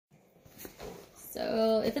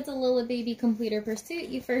So if it's a Lillebaby completer pursuit,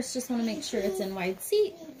 you first just want to make sure it's in wide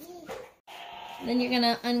seat. Then you're going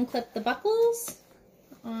to unclip the buckles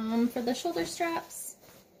for the shoulder straps.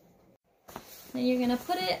 Then you're going to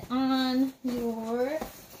put it on your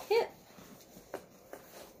hip.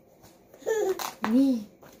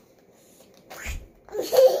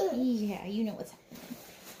 Yeah, you know what's happening.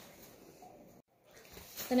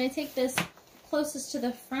 Then I take this closest to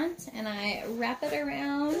the front and I wrap it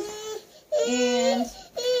around, and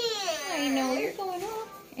I know you're going off,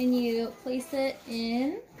 and you place it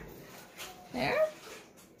in there.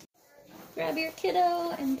 Grab your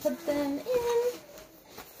kiddo and put them in,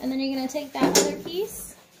 and then you're going to take that other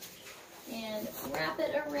piece and wrap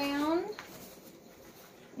it around,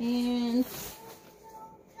 and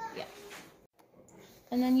yeah,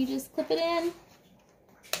 and then you just clip it in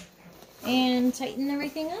and tighten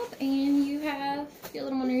everything up, and you have your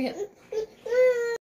little one on your hip.